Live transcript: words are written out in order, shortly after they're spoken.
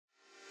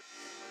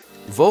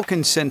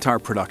Vulcan Centaur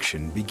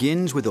production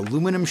begins with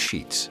aluminum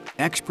sheets,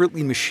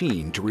 expertly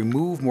machined to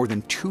remove more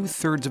than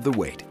 2/3 of the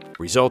weight,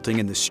 resulting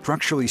in the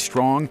structurally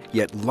strong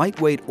yet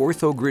lightweight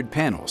orthogrid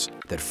panels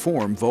that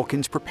form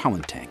Vulcan's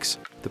propellant tanks.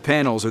 The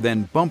panels are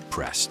then bump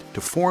pressed to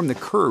form the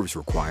curves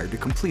required to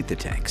complete the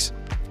tanks.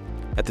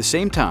 At the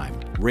same time,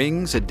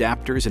 rings,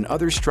 adapters, and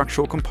other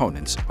structural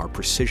components are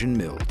precision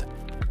milled.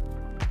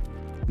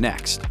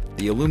 Next,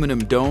 the aluminum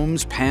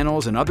domes,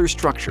 panels, and other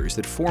structures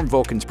that form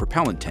Vulcan's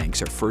propellant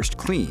tanks are first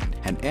cleaned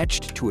and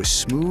etched to a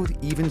smooth,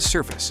 even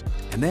surface,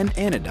 and then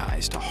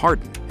anodized to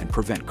harden and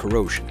prevent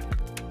corrosion.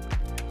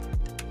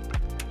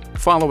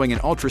 Following an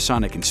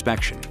ultrasonic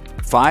inspection,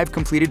 5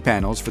 completed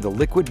panels for the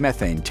liquid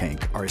methane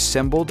tank are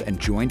assembled and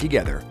joined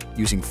together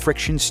using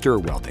friction stir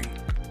welding.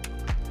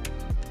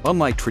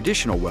 Unlike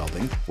traditional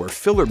welding, where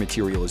filler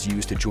material is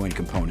used to join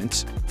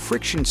components,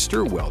 friction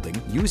stir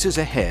welding uses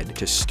a head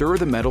to stir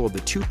the metal of the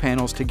 2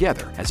 panels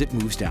together as it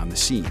moves down the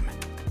seam.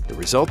 The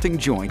resulting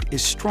joint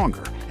is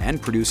stronger and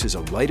produces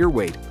a lighter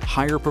weight,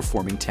 higher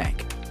performing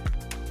tank.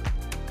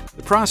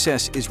 The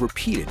process is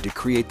repeated to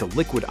create the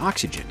liquid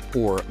oxygen,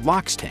 or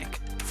LOX tank,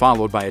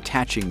 followed by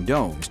attaching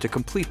domes to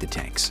complete the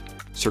tanks.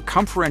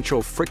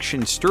 Circumferential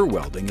friction stir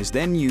welding is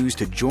then used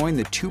to join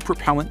the 2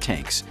 propellant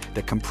tanks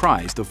that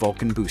comprise the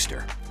Vulcan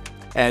booster.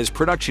 As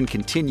production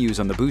continues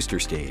on the booster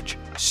stage,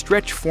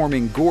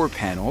 stretch-forming gore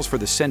panels for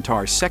the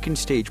Centaur's second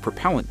stage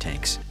propellant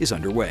tanks is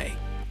underway.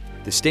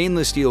 The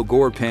stainless steel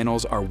gore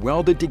panels are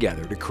welded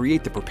together to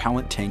create the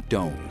propellant tank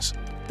domes.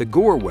 The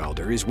gore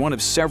welder is one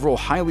of several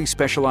highly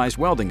specialized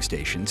welding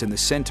stations in the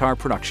Centaur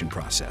production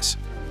process.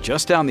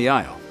 Just down the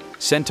aisle,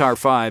 Centaur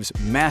 5's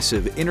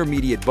massive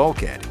intermediate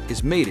bulkhead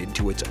is mated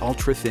to its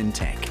ultra-thin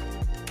tank.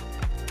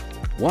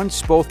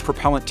 Once both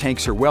propellant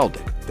tanks are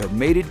welded, they're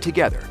mated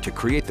together to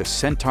create the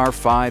Centaur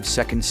 5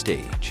 second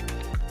stage.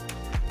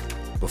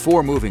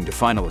 Before moving to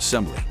final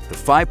assembly, the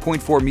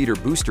 5.4-meter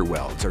booster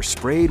welds are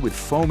sprayed with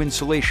foam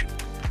insulation,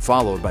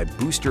 followed by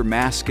booster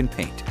mask and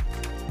paint.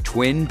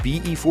 Twin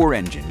BE4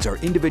 engines are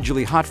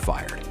individually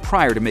hot-fired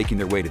prior to making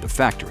their way to the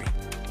factory.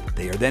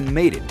 They are then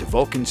mated to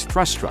Vulcan's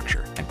thrust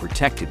structure and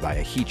protected by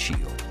a heat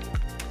shield.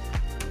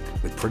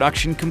 With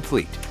production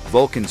complete,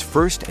 Vulcan's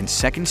first and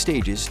second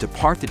stages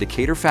depart the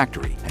Decatur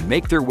factory and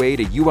make their way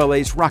to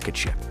ULA's rocket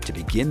ship to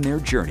begin their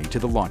journey to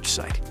the launch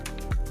site.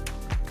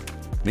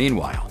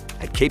 Meanwhile,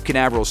 at Cape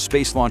Canaveral's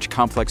Space Launch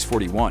Complex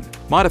 41,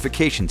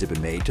 modifications have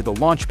been made to the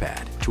launch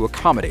pad to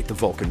accommodate the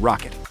Vulcan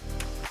rocket.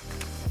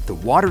 The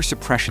water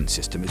suppression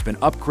system has been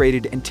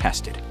upgraded and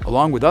tested,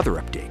 along with other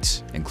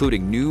updates,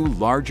 including new,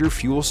 larger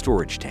fuel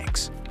storage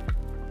tanks.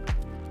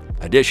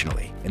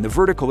 Additionally, in the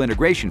Vertical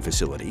Integration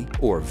Facility,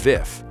 or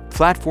VIF,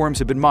 platforms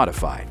have been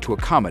modified to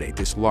accommodate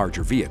this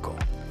larger vehicle.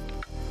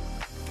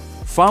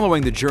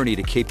 Following the journey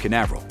to Cape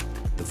Canaveral,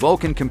 the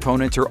Vulcan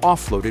components are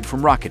offloaded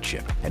from rocket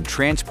ship and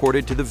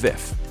transported to the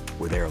VIF,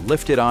 where they are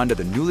lifted onto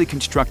the newly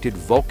constructed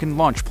Vulcan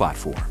Launch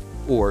Platform,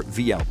 or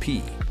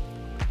VLP.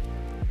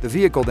 The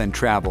vehicle then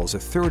travels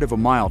 1/3 of a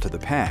mile to the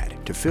pad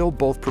to fill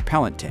both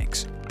propellant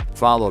tanks,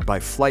 followed by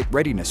flight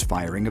readiness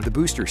firing of the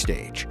booster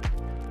stage,